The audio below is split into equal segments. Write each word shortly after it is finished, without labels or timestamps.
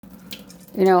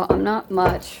I'm not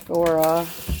much for,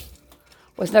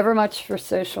 was never much for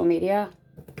social media.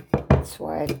 That's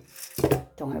why I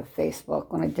don't have Facebook.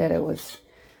 When I did, it was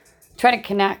trying to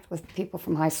connect with people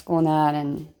from high school and that.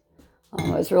 And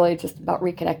it was really just about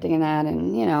reconnecting in that.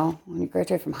 And, when you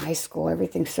graduate from high school,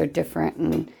 everything's so different.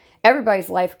 And everybody's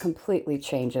life completely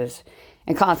changes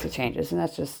and constantly changes. And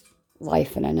that's just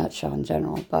life in a nutshell in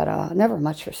general. But never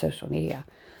much for social media.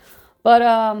 But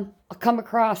I'll come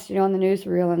across, on the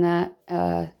newsreel and that.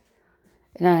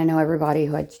 And I know everybody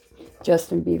who had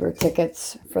Justin Bieber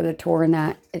tickets for the tour and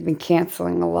that had been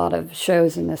canceling a lot of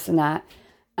shows and this and that.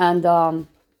 And I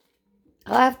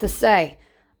have to say,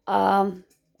 I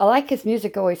like his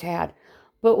music, always had.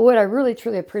 But what I really,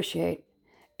 truly appreciate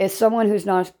is someone who's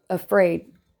not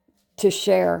afraid to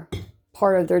share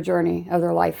part of their journey, of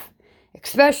their life,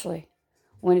 especially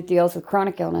when it deals with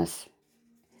chronic illness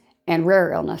and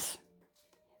rare illness.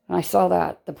 And I saw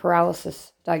that, the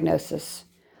paralysis diagnosis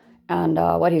and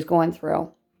what he's going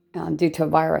through due to a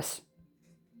virus.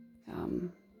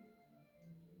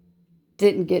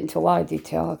 Didn't get into a lot of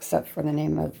detail except for the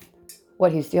name of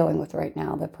what he's dealing with right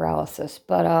now, the paralysis.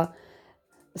 But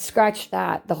scratch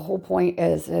that. The whole point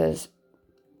is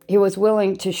he was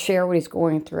willing to share what he's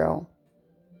going through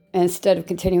instead of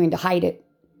continuing to hide it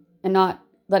and not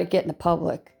let it get in the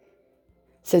public,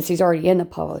 since he's already in the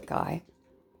public eye.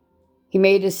 He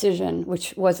made a decision,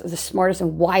 which was the smartest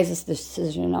and wisest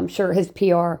decision. I'm sure his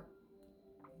PR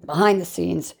behind the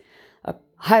scenes, I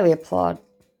highly applaud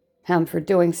him for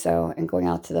doing so and going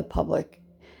out to the public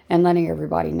and letting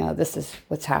everybody know this is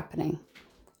what's happening.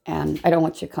 And I don't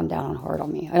want you to come down hard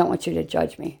on me. I don't want you to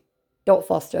judge me. Don't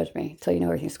false judge me until you know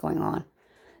everything's going on.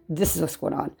 This is what's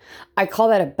going on. I call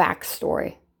that a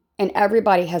backstory. And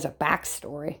everybody has a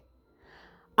backstory.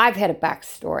 I've had a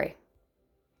backstory.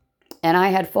 And I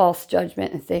had false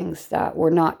judgment and things that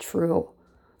were not true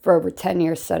for over 10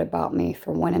 years said about me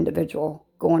from one individual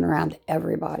going around to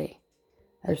everybody.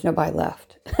 There's nobody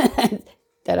left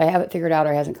that I haven't figured out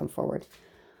or hasn't come forward.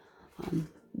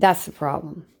 That's the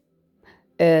problem,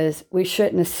 is we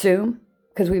shouldn't assume,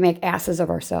 because we make asses of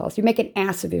ourselves. You make an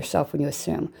ass of yourself when you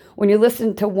assume. When you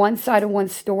listen to one side of one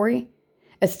story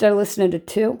instead of listening to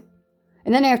two,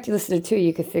 and then after you listen to two,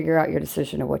 you can figure out your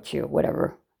decision of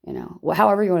whatever,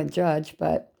 however you want to judge.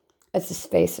 But let's just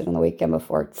face it, on the weekend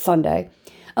before Sunday,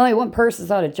 only one person's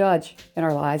ought to judge in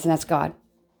our lives, and that's God,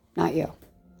 not you.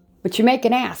 But you make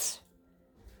an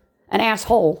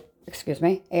asshole,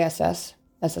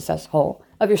 SSS hole,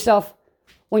 of yourself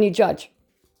when you judge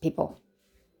people.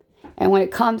 And when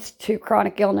it comes to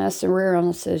chronic illness and rare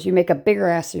illnesses, you make a bigger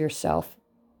ass of yourself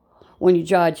when you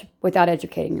judge without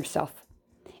educating yourself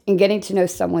and getting to know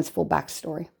someone's full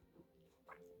backstory.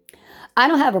 I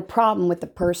don't have a problem with the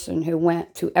person who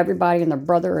went to everybody and their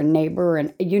brother and neighbor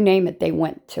and you name it, they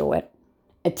went to it,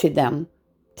 to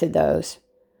those,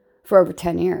 for over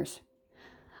 10 years.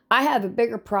 I have a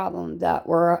bigger problem that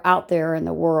we're out there in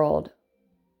the world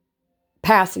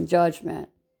passing judgment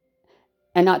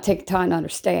and not taking time to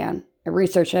understand and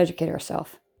research and educate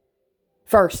ourselves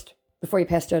first before you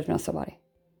pass judgment on somebody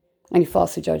and you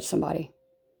falsely judge somebody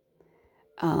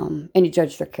and you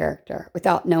judge their character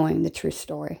without knowing the true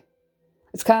story.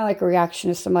 It's kind of like a reaction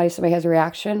to somebody. Somebody has a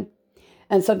reaction,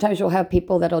 and sometimes you'll have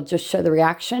people that'll just show the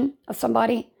reaction of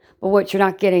somebody, but what you're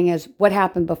not getting is what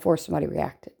happened before somebody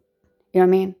reacted. You know what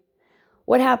I mean?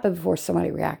 What happened before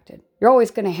somebody reacted? You're always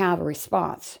going to have a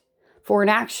response. For an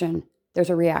action, there's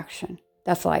a reaction.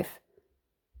 That's life.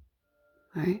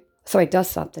 All right? Somebody does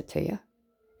something to you,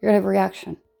 you're going to have a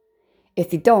reaction.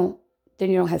 If you don't, then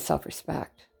you don't have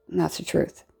self-respect. And that's the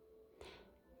truth.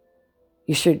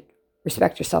 You should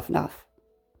respect yourself enough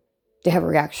to have a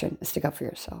reaction and stick up for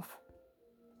yourself.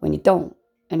 When you don't,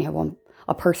 and you have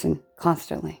a person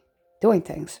constantly doing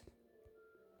things,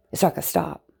 it's not going to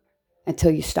stop until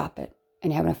you stop it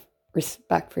and you have enough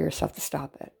respect for yourself to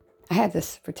stop it. I had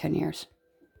this for 10 years.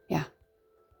 Yeah.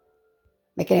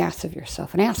 Make an ass of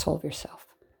yourself, an asshole of yourself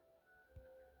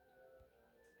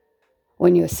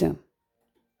when you assume,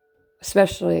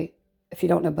 especially if you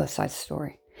don't know both sides of the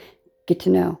story. Get to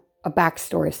know a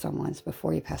backstory of someone's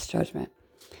before you pass judgment.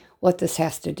 What this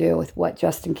has to do with what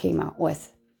Justin came out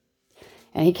with.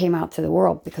 And he came out to the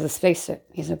world because, let's face it,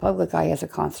 he's a public guy, he has a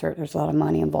concert, there's a lot of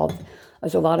money involved.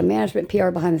 There's a lot of management,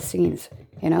 PR behind the scenes.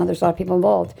 There's a lot of people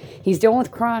involved. He's dealing with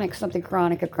a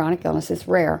chronic illness. It's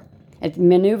rare. It's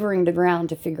maneuvering the ground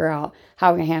to figure out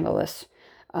how we can handle this.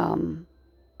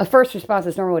 A first response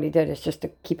is normally what he did is just to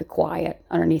keep it quiet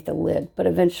underneath the lid. But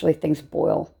eventually things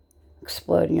boil,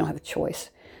 explode, and you don't have a choice.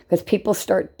 Because people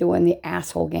start doing the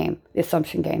asshole game, the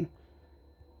assumption game.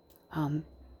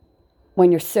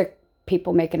 When you're sick,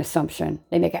 people make an assumption.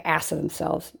 They make an ass of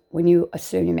themselves. When you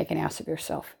assume, you make an ass of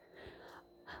yourself.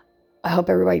 I hope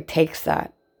everybody takes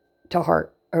that to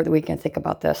heart over the weekend. Think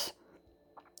about this.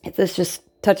 If this just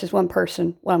touches one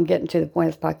person, what I'm getting to the point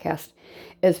of this podcast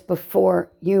is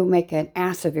before you make an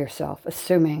ass of yourself,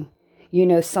 assuming you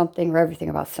know something or everything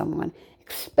about someone,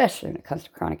 especially when it comes to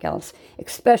chronic illness,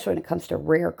 especially when it comes to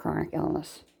rare chronic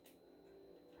illness.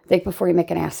 Think before you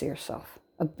make an ass of yourself,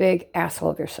 a big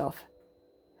asshole of yourself.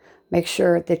 Make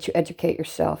sure that you educate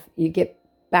yourself. You get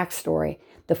backstory,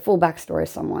 the full backstory of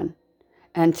someone,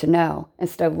 and to know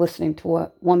instead of listening to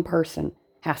what one person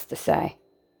has to say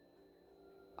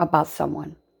about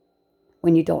someone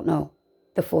when you don't know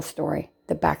the full story,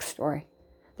 the backstory.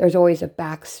 There's always a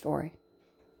backstory.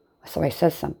 If somebody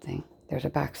says something, there's a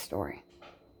backstory.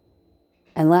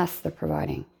 Unless they're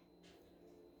providing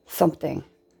something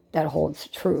that holds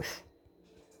truth.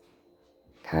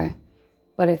 Okay?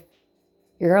 But if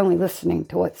you're only listening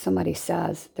to what somebody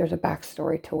says, there's a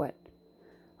backstory to it.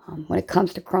 When it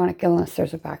comes to chronic illness,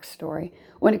 there's a backstory.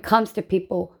 When it comes to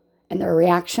people and their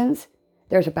reactions,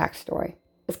 there's a backstory.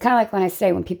 It's kind of like when I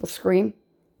say when people scream,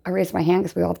 I raise my hand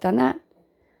because we all have done that.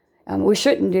 We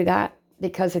shouldn't do that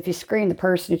because if you scream, the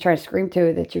person you're trying to scream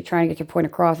to that you're trying to get your point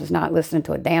across is not listening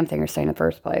to a damn thing you're saying in the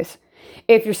first place.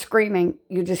 If you're screaming,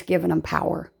 you're just giving them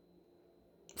power.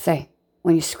 Say,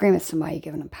 when you scream at somebody, you're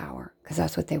giving them power because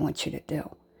that's what they want you to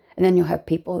do. And then you'll have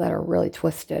people that are really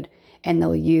twisted and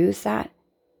they'll use that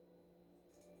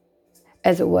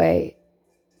as a way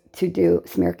to do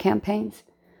smear campaigns,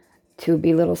 to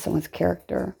belittle someone's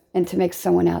character, and to make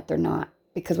someone out they're not.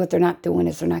 Because what they're not doing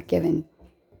is they're not giving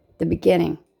the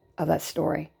beginning of that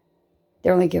story.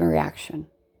 They're only giving reaction.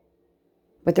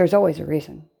 But there's always a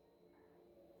reason.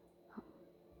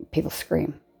 People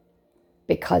scream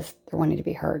because they're wanting to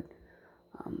be heard.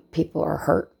 People are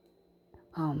hurt.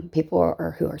 People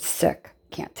who are sick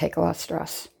can't take a lot of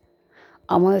stress.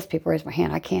 I'm one of those people who raise my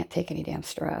hand. I can't take any damn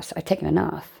stress. I've taken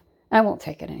enough. I won't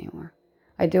take it anymore.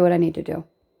 I do what I need to do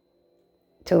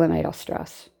to eliminate all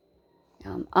stress.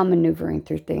 I'm maneuvering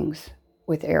through things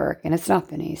with Eric, and it's not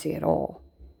been easy at all.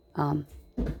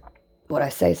 What I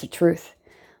say is the truth.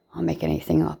 I don't make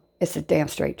anything up. It's the damn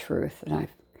straight truth, and I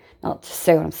don't just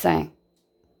say what I'm saying.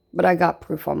 But I got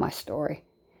proof on my story,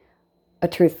 a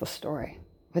truthful story.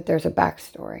 But there's a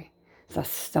backstory. It's not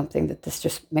something that this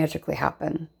just magically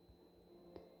happened.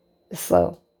 The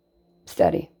slow,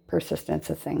 steady persistence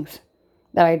of things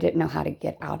that I didn't know how to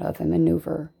get out of and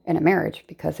maneuver in a marriage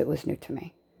because it was new to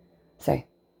me. Say,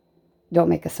 don't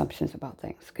make assumptions about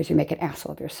things because you make an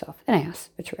asshole of yourself. An ass,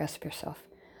 but you're ass of yourself.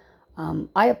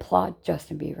 I applaud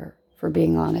Justin Bieber for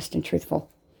being honest and truthful,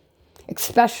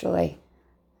 especially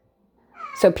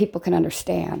so people can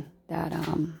understand that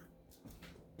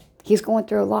he's going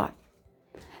through a lot.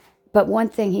 But one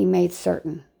thing he made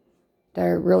certain that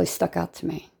really stuck out to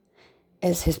me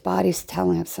is his body's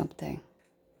telling him something.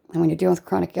 And when you're dealing with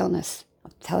chronic illness,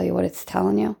 I'll tell you what it's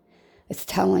telling you. It's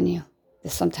telling you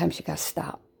that sometimes you got to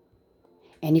stop.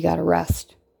 And you got to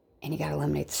rest. And you got to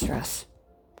eliminate the stress.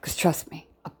 Because trust me,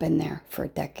 I've been there for a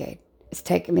decade. It's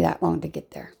taken me that long to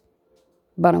get there.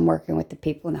 But I'm working with the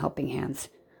people in the helping hands.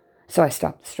 So I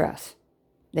stop the stress.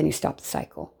 Then you stop the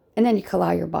cycle. And then you can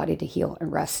allow your body to heal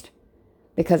and rest.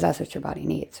 Because that's what your body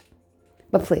needs.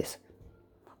 But please,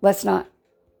 let's not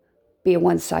be a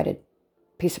one-sided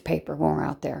piece of paper when we're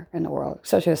out there in the world.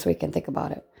 Especially this weekend, think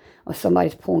about it. When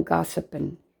somebody's pulling gossip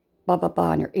and blah, blah,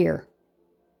 blah in your ear.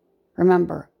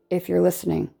 Remember, if you're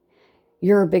listening,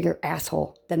 you're a bigger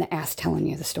asshole than the ass telling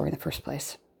you the story in the first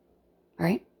place. All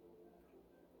right?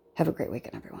 Have a great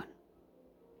weekend, everyone.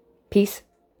 Peace,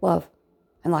 love,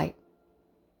 and light.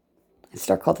 And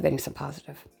start cultivating some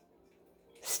positive.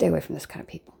 Stay away from this kind of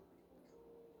people.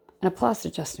 And applause to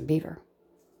Justin Bieber.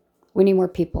 We need more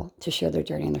people to share their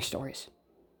journey and their stories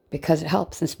because it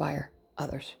helps inspire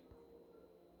others.